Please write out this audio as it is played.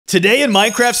Today in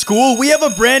Minecraft school, we have a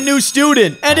brand new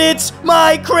student, and it's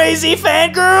my crazy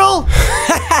fangirl.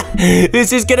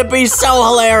 This is gonna be so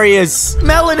hilarious.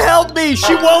 Melon, help me.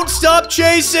 She won't stop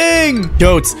chasing.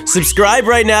 Goats, subscribe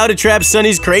right now to trap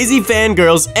Sunny's crazy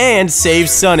fangirls and save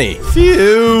Sunny.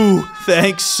 Phew.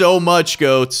 Thanks so much,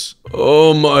 Goats.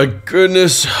 Oh my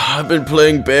goodness, I've been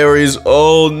playing berries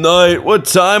all night. What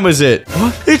time is it?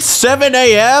 What? It's 7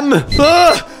 a.m.?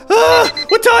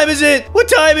 What time is it? What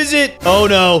time is it? Oh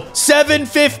no,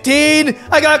 7:15?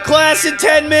 I got class in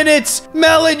 10 minutes.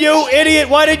 Melon, you idiot,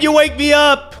 why did you wake me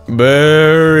up?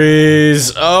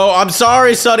 Berries. Oh, I'm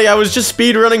sorry, Sunny. I was just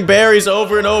speedrunning berries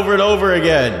over and over and over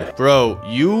again. Bro,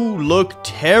 you look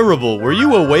terrible. Were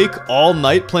you awake all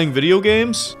night playing video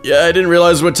games? Yeah, I didn't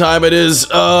realize what time it is.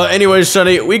 Anyways,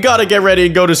 Sunny, we gotta get ready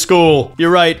and go to school.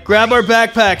 You're right. Grab our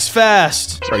backpacks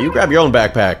fast. Bro, you grab your own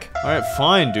backpack. All right,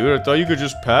 fine, dude. I thought you could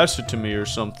just pass it to me or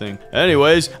something.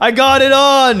 Anyways, I got it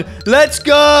on. Let's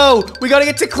go. We gotta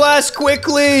get to class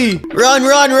quickly. Run,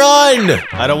 run, run.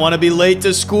 I don't want to be late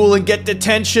to school and get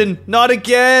detention. Not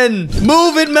again.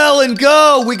 Move it, Melon.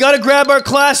 Go. We gotta grab our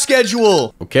class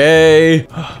schedule. Okay.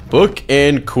 Book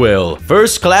and quill.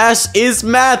 First class is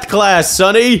math class,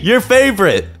 Sunny. Your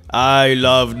favorite. I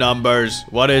love numbers.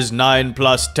 What is 9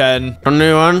 plus 10?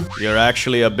 21. You're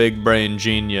actually a big brain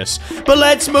genius. But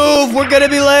let's move. We're gonna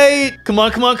be late. Come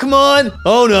on, come on, come on.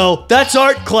 Oh no, that's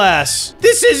art class.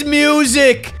 This is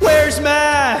music. Where's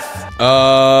math?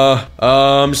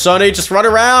 Sunny, just run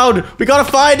around. We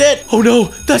gotta find it. Oh no,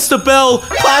 that's the bell.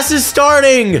 Class is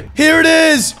starting. Here it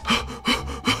is.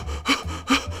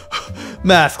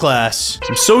 Math class.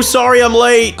 I'm so sorry I'm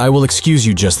late. I will excuse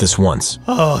you just this once.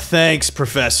 Oh, thanks,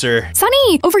 Professor.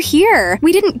 Sunny, over here.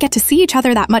 We didn't get to see each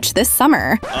other that much this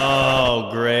summer. Oh,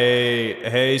 great.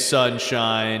 Hey,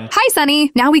 Sunshine. Hi,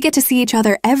 Sunny. Now we get to see each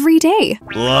other every day.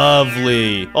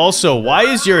 Lovely. Also, why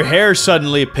is your hair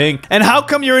suddenly pink? And how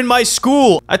come you're in my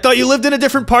school? I thought you lived in a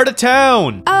different part of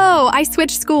town. Oh, I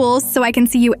switched schools so I can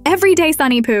see you every day,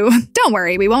 Sunny Poo. Don't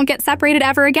worry, we won't get separated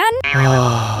ever again.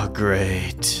 Oh,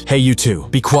 great. Hey, you two,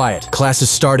 be quiet. Class is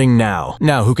starting now.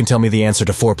 Now, who can tell me the answer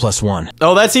to 4 plus 1?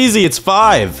 Oh, that's easy. It's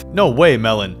 5. No way,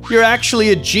 Melon. You're actually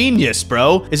a genius,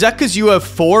 bro. Is that because you have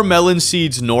 4 melon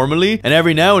seeds normally, and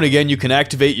every now and again you can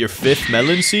activate your 5th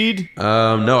melon seed?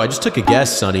 No, I just took a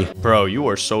guess, Sunny. Bro, you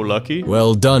are so lucky.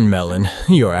 Well done, Melon.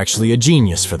 You're actually a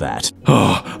genius for that.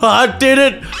 Oh, I did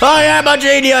it! I am a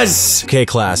genius! Okay,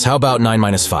 class, how about 9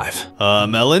 minus 5?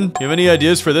 Melon, you have any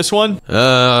ideas for this one?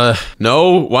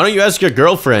 No. Why don't you ask your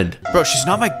girlfriend? Bro, she's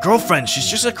not my girlfriend. She's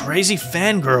just a crazy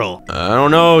fangirl. I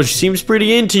don't know. She seems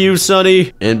pretty into you,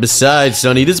 Sunny. And besides,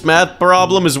 Sunny, this math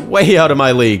problem is way out of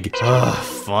my league.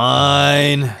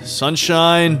 Fine.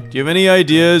 Sunshine, do you have any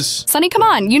ideas? Sunny, come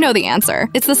on. You know the answer.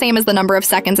 It's the same as the number of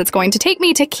seconds it's going to take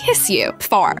me to kiss you.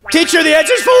 4. Teacher, the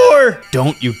answer's 4!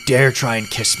 Don't you dare try and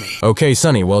kiss me. Okay,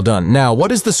 Sunny, well done. Now,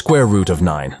 what is the square root of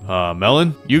 9?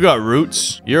 Melon, you got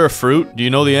roots. You're a fruit. Do you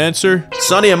know the answer?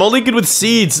 Sunny, I'm only good with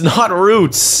seeds, not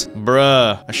roots.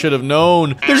 Bruh, I should have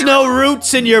known. There's no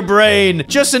roots in your brain.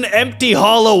 Just an empty,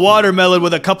 hollow watermelon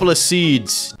with a couple of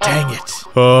seeds. Dang it.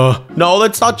 No,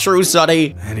 that's not true,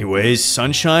 Sunny. Anyways,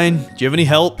 Sunshine, do you have any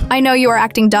help? I know you are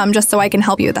acting dumb just so I can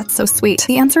help you. That's so sweet.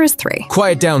 The answer is 3.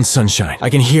 Quiet down, Sunshine. I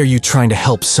can hear you trying to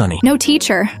help Sunny. No,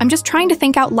 teacher. I'm just trying to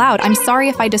think out loud. I'm sorry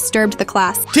if I disturbed the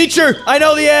class. Teacher, I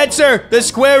know the answer. The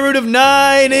square root of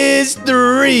 9 is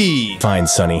 3. Fine,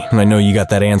 Sunny. I know you got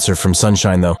that answer from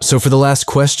Sunshine, though. So for the last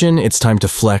question, it's time to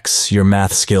flex your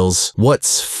math skills.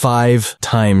 What's 5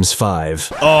 times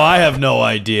 5? Oh, I have no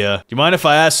idea. Do you mind if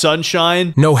I ask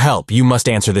Sunshine? No help. You must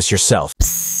answer this yourself.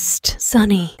 Psst,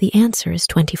 Sunny. The answer is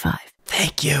 25.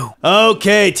 Thank you.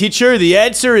 Okay, teacher, the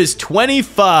answer is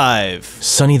 25.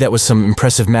 Sunny, that was some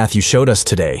impressive math you showed us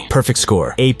today. Perfect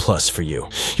score. A+ for you.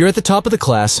 You're at the top of the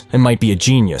class and might be a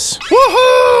genius.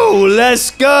 Woohoo!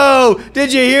 Let's go!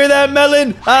 Did you hear that,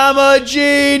 Melon? I'm a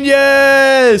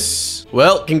genius!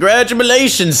 Well,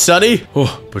 congratulations, Sunny.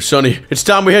 Oh, but Sunny, it's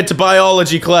time we head to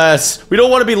biology class. We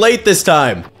don't want to be late this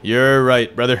time. You're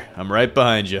right, brother. I'm right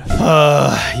behind you.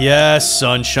 Yes,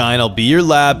 Sunshine. I'll be your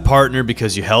lab partner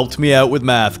because you helped me out with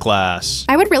math class.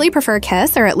 I would really prefer a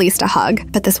kiss or at least a hug,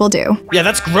 but this will do. Yeah,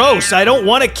 that's gross. I don't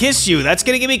want to kiss you. That's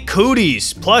gonna give me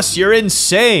cooties. Plus, you're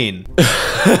insane.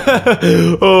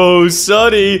 Oh,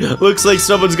 Sunny. Looks like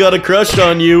someone's got a crush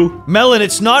on you. Melon,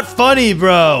 it's not funny,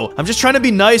 bro. I'm just trying to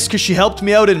be nice because she helped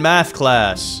me out in math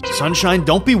class. Sunshine,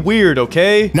 don't Don't be weird,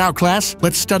 okay? Now, class,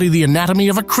 let's study the anatomy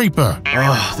of a creeper.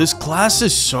 Ugh, this class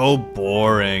is so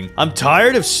boring. I'm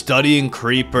tired of studying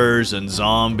creepers and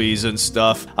zombies and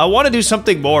stuff. I want to do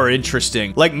something more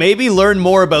interesting, like maybe learn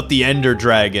more about the Ender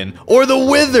Dragon or the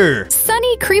Wither.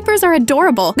 Sunny, creepers are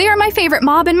adorable. They are my favorite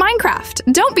mob in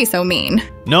Minecraft. Don't be so mean.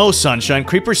 No, Sunshine,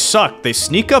 creepers suck. They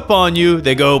sneak up on you,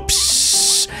 they go psst,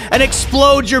 and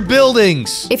explode your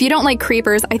buildings. If you don't like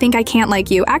creepers, I think I can't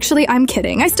like you. Actually, I'm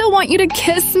kidding. I still want you to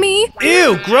kiss me.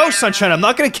 Ew, gross, Sunshine. I'm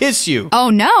not gonna kiss you. Oh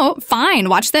no, fine,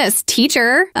 watch this.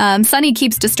 Teacher, Sunny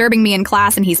keeps disturbing me in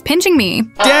class and he's pinching me.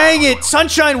 Dang it,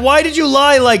 Sunshine, why did you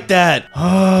lie like that?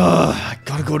 I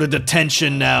gotta go to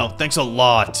detention now. Thanks a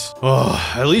lot.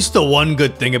 At least the one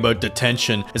good thing about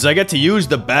detention is I get to use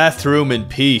the bathroom in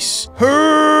peace.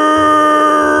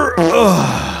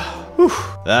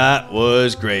 That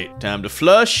was great. Time to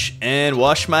flush and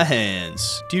wash my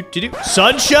hands.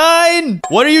 Sunshine!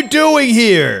 What are you doing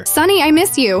here? Sunny, I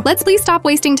miss you. Let's please stop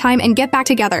wasting time and get back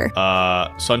together.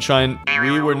 Sunshine,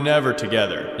 we were never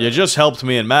together. You just helped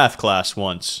me in math class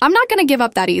once. I'm not gonna give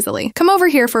up that easily. Come over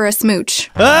here for a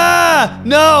smooch. Ah!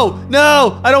 No!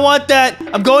 No! I don't want that!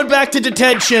 I'm going back to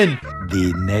detention!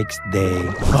 The next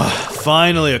day.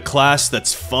 Finally, a class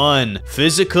that's fun.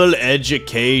 Physical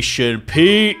education,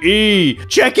 PE.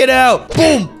 Check it out.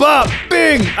 Boom, bop,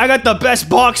 bing. I got the best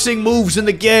boxing moves in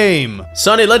the game.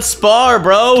 Sonny, let's spar,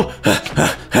 bro.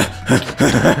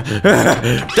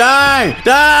 Die!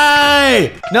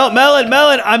 Die! No,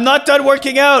 Melon, I'm not done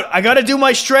working out. I gotta do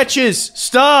my stretches.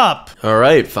 Stop. All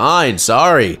right, fine,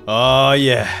 sorry. Oh,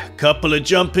 yeah. Couple of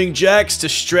jumping jacks to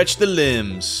stretch the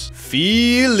limbs.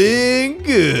 Feeling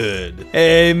good.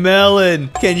 Hey, Melon,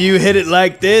 can you hit it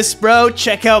like this, bro?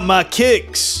 Check out my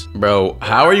kicks. Bro,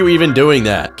 how are you even doing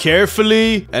that?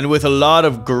 Carefully and with a lot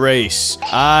of grace.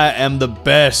 I am the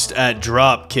best at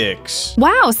drop kicks.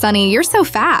 Wow, Sunny, you're so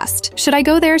fast. Should I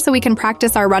go there so we can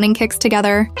practice our running kicks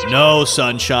together? No,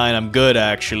 Sunshine, I'm good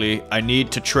actually. I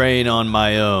need to train on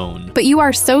my own. But you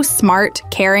are so smart,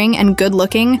 caring, and good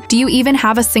looking. Do you even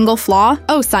have a single flaw?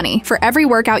 Oh, Sunny, for every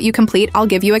workout you complete, I'll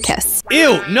give you a kiss.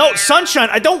 Ew, no, Sunshine,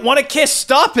 I don't want a kiss.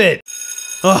 Stop it.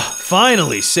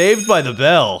 Finally, saved by the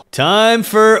bell. Time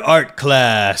for art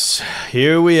class.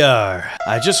 Here we are.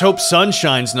 I just hope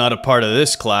Sunshine's not a part of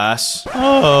this class.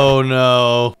 Oh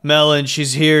no. Melon,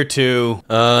 she's here too.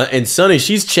 And Sonny,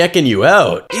 she's checking you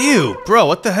out. Ew, bro,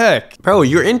 what the heck? Bro,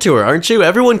 you're into her, aren't you?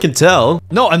 Everyone can tell.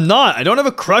 No, I'm not. I don't have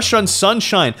a crush on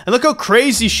Sunshine. And look how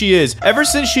crazy she is. Ever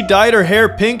since she dyed her hair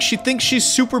pink, she thinks she's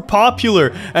super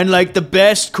popular and like the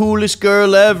best, coolest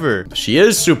girl ever. She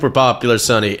is super popular,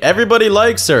 Sonny. Everybody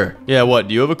likes her. Yeah, what?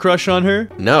 Do you have a crush on her?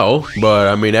 No, but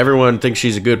I mean, everyone thinks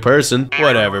she's a good person.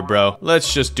 Whatever, bro.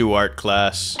 Let's just do art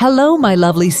class. Hello, my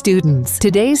lovely students.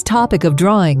 Today's topic of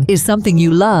drawing is something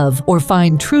you love or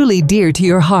find truly dear to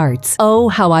your hearts. Oh,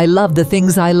 how I love the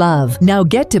things I love. Now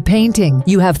get to painting.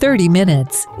 You have 30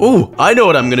 minutes. Ooh, I know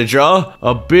what I'm gonna draw.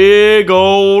 A big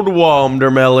old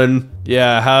watermelon.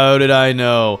 Yeah, how did I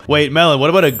know? Wait, Melon, what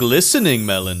about a glistening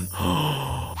melon?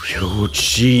 You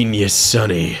genius,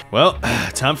 Sonny. Well,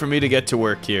 time for me to get to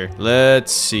work here.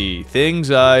 Let's see. Things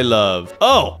I love.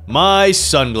 Oh, my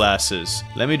sunglasses.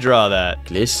 Let me draw that.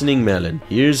 Glistening melon.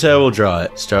 Here's how we'll draw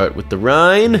it. Start with the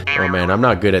rind. Oh man, I'm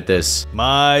not good at this.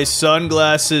 My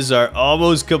sunglasses are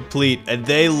almost complete and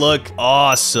they look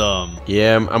awesome.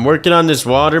 Yeah, I'm working on this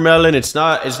watermelon. It's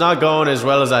not going as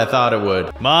well as I thought it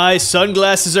would. My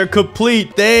sunglasses are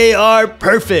complete. They are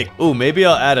perfect. Ooh, maybe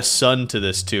I'll add a sun to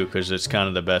this too, because it's kind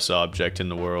of the best object in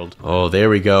the world. Oh, there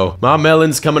we go. My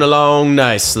melon's coming along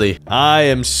nicely. I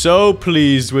am so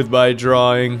pleased with my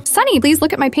drawing. Sunny, please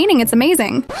look at my painting. It's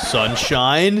amazing.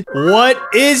 Sunshine? What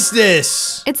is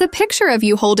this? It's a picture of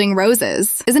you holding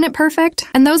roses. Isn't it perfect?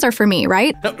 And those are for me,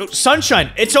 right? No,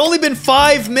 Sunshine, it's only been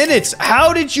 5 minutes.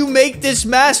 How did you make this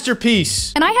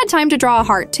masterpiece? And I had time to draw a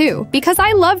heart too, because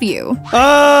I love you.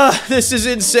 This is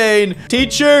insane.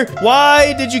 Teacher,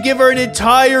 why did you give her an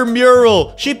entire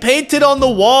mural? She painted on the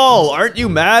wall. Aren't you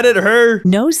mad at her?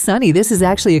 No, Sunny, this is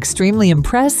actually extremely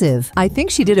impressive. I think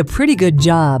she did a pretty good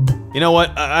job. You know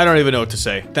what? I don't even know what to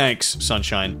say. Thanks,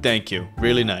 Sunshine. Thank you.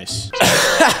 Really nice.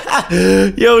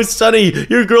 Yo, Sonny,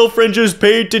 your girlfriend just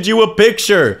painted you a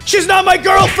picture. She's not my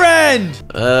girlfriend!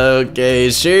 Okay,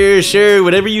 sure,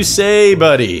 whatever you say,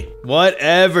 buddy.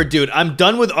 Whatever, dude. I'm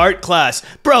done with art class.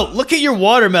 Bro, look at your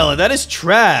watermelon. That is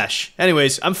trash.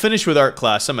 Anyways, I'm finished with art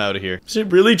class. I'm out of here. Is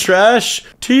it really trash?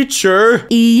 Teacher?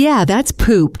 Yeah, that's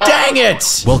poop. Dang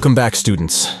it! Welcome back,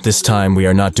 students. This time we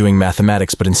are not doing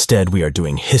mathematics, but instead we are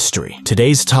doing history.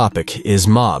 Today's topic is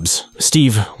mobs.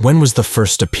 Steve, when was the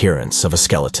first appearance of a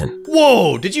skeleton?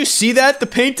 Whoa, did you see that? The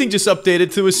painting just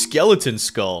updated to a skeleton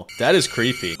skull. That is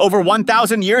creepy. Over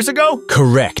 1,000 years ago?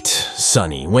 Correct,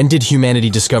 Sonny. When did humanity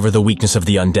discover the weakness of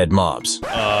the undead mobs?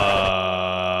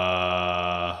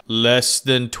 Less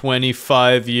than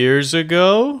 25 years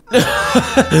ago?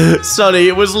 Sonny,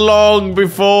 it was long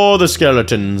before the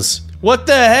skeletons. What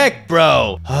the heck,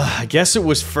 bro? I guess it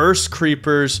was first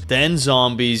creepers, then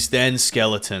zombies, then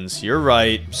skeletons. You're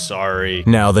right. Sorry.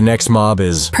 Now, the next mob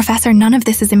is... Professor, none of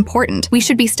this is important. We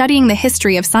should be studying the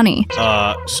history of Sunny.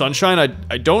 Sunshine,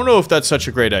 I don't know if that's such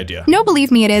a great idea. No, believe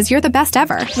me, it is. You're the best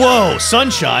ever. Whoa,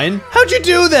 Sunshine? How'd you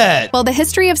do that? Well, the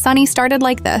history of Sunny started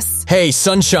like this. Hey,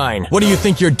 Sunshine, what do you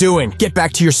think you're doing? Get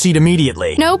back to your seat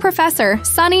immediately. No, Professor.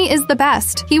 Sunny is the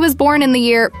best. He was born in the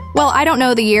year... Well, I don't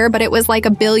know the year, but it was like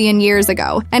 1 billion years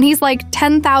ago. And he's like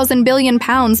 10,000 billion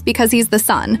pounds because he's the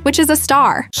sun, which is a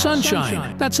star.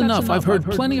 Sunshine, that's enough. I've heard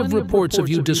plenty of reports of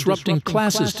you disrupting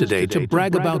classes today to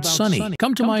brag about Sunny.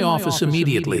 Come to my office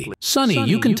immediately. Sunny,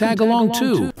 you can tag along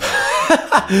too.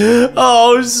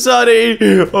 Oh, Sonny.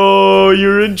 Oh,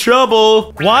 you're in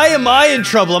trouble. Why am I in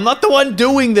trouble? I'm not the one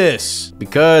doing this.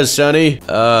 Because, Sonny,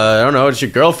 I don't know, it's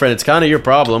your girlfriend. It's kind of your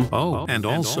problem. Oh, and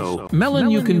also, Melon,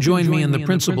 you can join me in the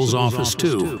principal's office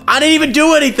too. I didn't even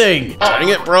do anything. Dang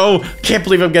it, bro. Can't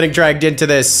believe I'm getting dragged into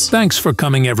this. Thanks for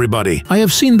coming, everybody. I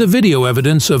have seen the video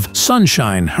evidence of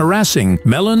Sunshine harassing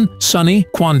Melon, Sunny,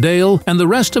 Quandale, and the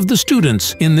rest of the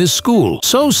students in this school.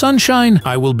 So, Sunshine,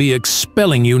 I will be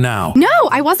expelling you now. No,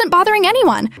 I wasn't bothering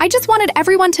anyone. I just wanted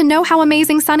everyone to know how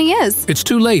amazing Sunny is. It's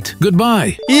too late.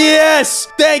 Goodbye. Yes!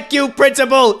 Thank you,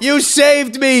 Principal! You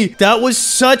saved me! That was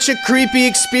such a creepy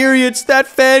experience. That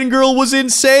fangirl was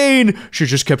insane. She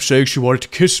just kept saying she wanted to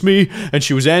kiss me, and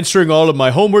she was answering all of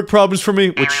my homework problems for me,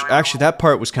 which actually that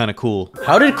part was kind of cool.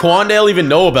 How did Quandale even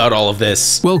know about all of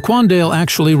this? Well, Quandale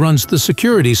actually runs the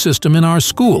security system in our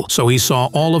school, so he saw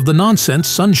all of the nonsense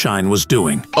Sunshine was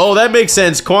doing. Oh, that makes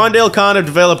sense. Quandale kind of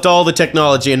developed all the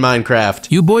technology in Minecraft.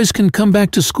 You boys can come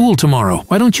back to school tomorrow.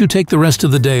 Why don't you take the rest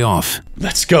of the day off?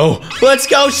 Let's go. Let's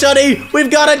go, Sonny. We've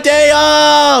got a day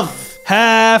off.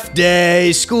 Half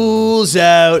day, school's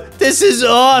out. This is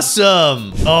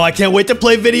awesome. Oh, I can't wait to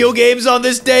play video games on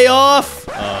this day off.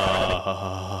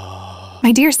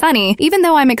 My dear Sunny, even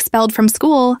though I'm expelled from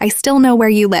school, I still know where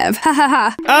you live. Ha ha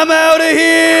ha. I'm out of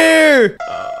here.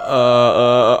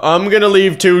 I'm gonna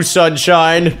leave too,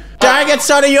 Sunshine. Dang it,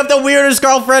 Sonny, you have the weirdest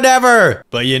girlfriend ever!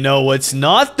 But you know what's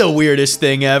not the weirdest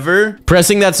thing ever?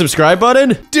 Pressing that subscribe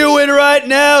button? Do it right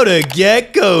now to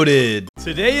get goated.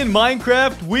 Today in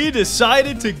Minecraft, we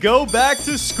decided to go back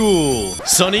to school.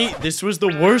 Sonny, this was the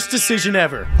worst decision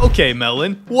ever. Okay,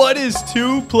 Melon, what is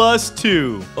 2 plus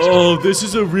 2? Oh, this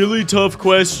is a really tough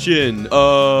question.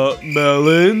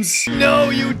 Melons?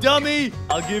 No, you dummy!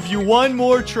 I'll give you one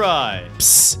more try.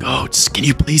 Psst, goats, can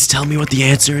you please tell me what the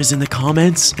answer is in the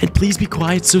comments? And please be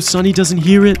quiet so Sonny doesn't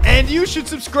hear it. And you should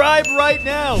subscribe right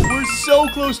now. We're so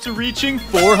close to reaching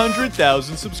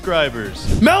 400,000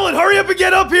 subscribers. Melon, hurry up and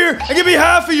get up here and give me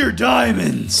half of your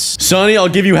diamonds. Sonny, I'll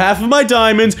give you half of my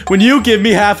diamonds when you give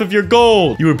me half of your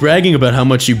gold. You were bragging about how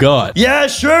much you got. Yeah,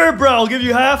 sure, bro. I'll give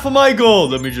you half of my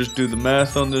gold. Let me just do the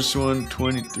math on this one.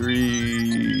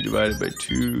 23 divided by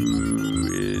 2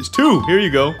 is 2. Here you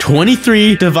go.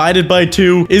 23 divided by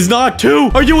 2 is not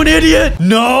 2. Are you an idiot?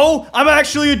 No, I'm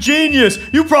actually a genius.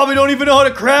 You probably don't even know how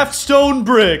to craft stone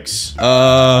bricks.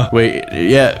 Wait,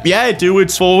 yeah, I do.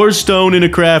 It's 4 stone in a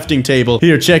crafting table.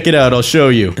 Here, check it out. I'll show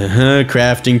you.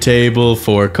 Crafting table,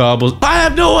 4 cobbles. I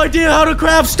have no idea how to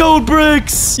craft stone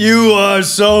bricks. You are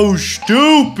so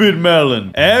stupid,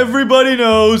 Melon. Everybody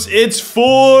knows it's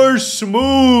 4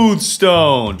 smooth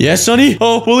stone. Yeah, Sonny?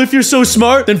 Oh, well, if you're so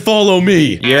smart, then follow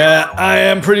me. Yeah, I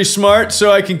am pretty smart,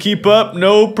 so I can keep up,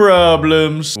 no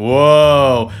problems.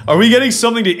 Whoa, are we getting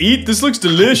something to eat? This looks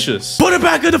delicious. Put it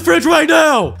back in the fridge right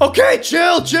now. Okay,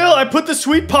 chill. I put the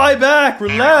sweet pie back.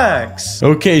 Relax.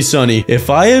 Okay, Sonny, if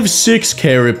I have 6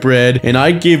 carrot bread and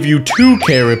I give you 2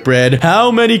 carrot bread,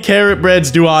 how many carrot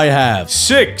breads do I have?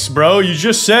 6, bro. You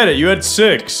just said it. You had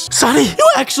 6. Sonny, you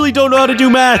actually don't know how to do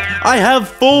math. I have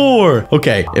 4.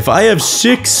 Okay, if I have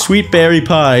 6 sweet berry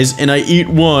pies and I eat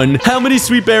 1, how many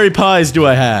sweet berry pies do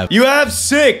I have? You have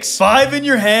 6. 5 in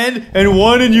your hand and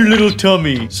 1 in your little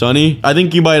tummy. Sonny, I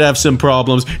think you you might have some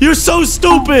problems. You're so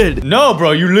stupid! No,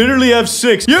 bro, you literally have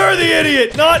 6. You're the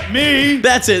idiot, not me!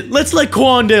 That's it. Let's let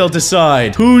Quandale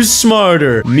decide. Who's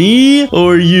smarter, me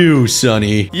or you,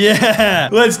 Sonny? Yeah,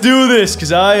 let's do this,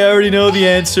 because I already know the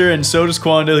answer, and so does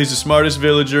Quandale. He's the smartest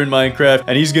villager in Minecraft,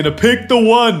 and he's gonna pick the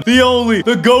one, the only,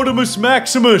 the Gotimus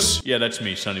Maximus. Yeah, that's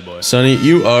me, Sonny boy. Sonny,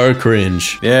 you are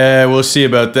cringe. Yeah, we'll see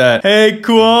about that. Hey,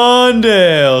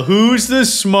 Quandale, who's the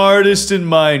smartest in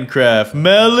Minecraft,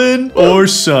 Melon or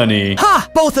Sonny? Ha!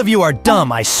 Both of you are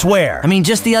dumb, I swear. I mean,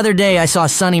 just the other day I saw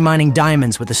Sonny mining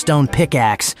diamonds with a stone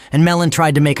pickaxe, and Melon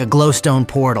tried to make a glowstone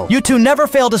portal. You two never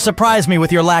fail to surprise me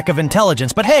with your lack of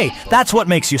intelligence, but hey, that's what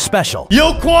makes you special.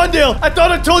 Yo, Quandale, I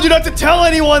thought I told you not to tell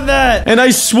anyone that! And I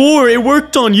swore it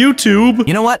worked on YouTube.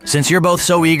 You know what? Since you're both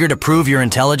so eager to prove your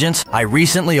intelligence, I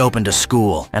recently opened a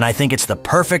school, and I think it's the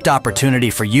perfect opportunity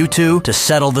for you two to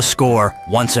settle the score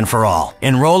once and for all.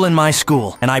 Enroll in my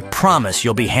school, and I promise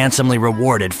you'll be handsomely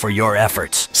rewarded for your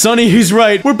efforts. Sonny, he's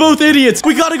right. We're both idiots.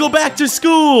 We gotta go back to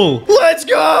school. Let's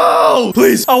go!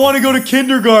 Please, I want to go to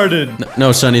kindergarten.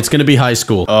 No, Sonny, it's gonna be high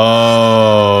school.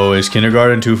 Oh, is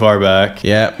kindergarten too far back?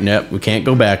 Yep, we can't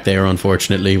go back there,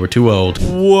 unfortunately. We're too old.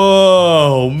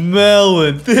 Whoa,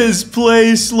 Melon, this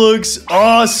place looks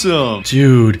awesome.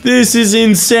 Dude, this is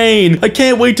insane. I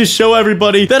can't wait to show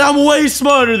everybody that I'm way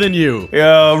smarter than you.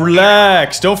 Yo,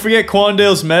 relax. Don't forget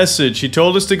Quandale's message. He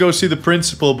told us to go see the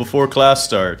principal before class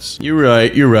starts. You're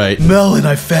right, you're right. Melon,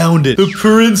 I found it. The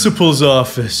principal's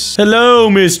office. Hello,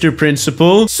 Mr.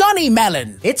 Principal. Sonny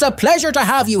Melon, it's a pleasure to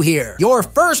have you here. Your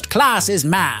first class is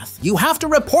math. You have to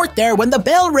report there when the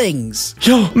bell rings.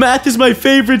 Yo, math is my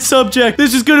favorite subject.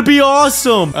 This is gonna be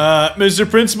awesome. Mr.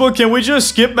 Principal, can we just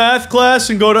skip math class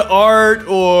and go to art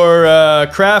or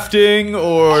crafting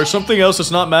or something else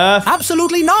that's not math?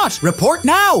 Absolutely not. Report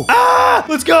now. Ah!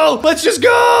 Let's go. Let's just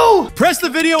go. Press the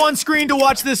video on screen to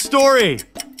watch this story.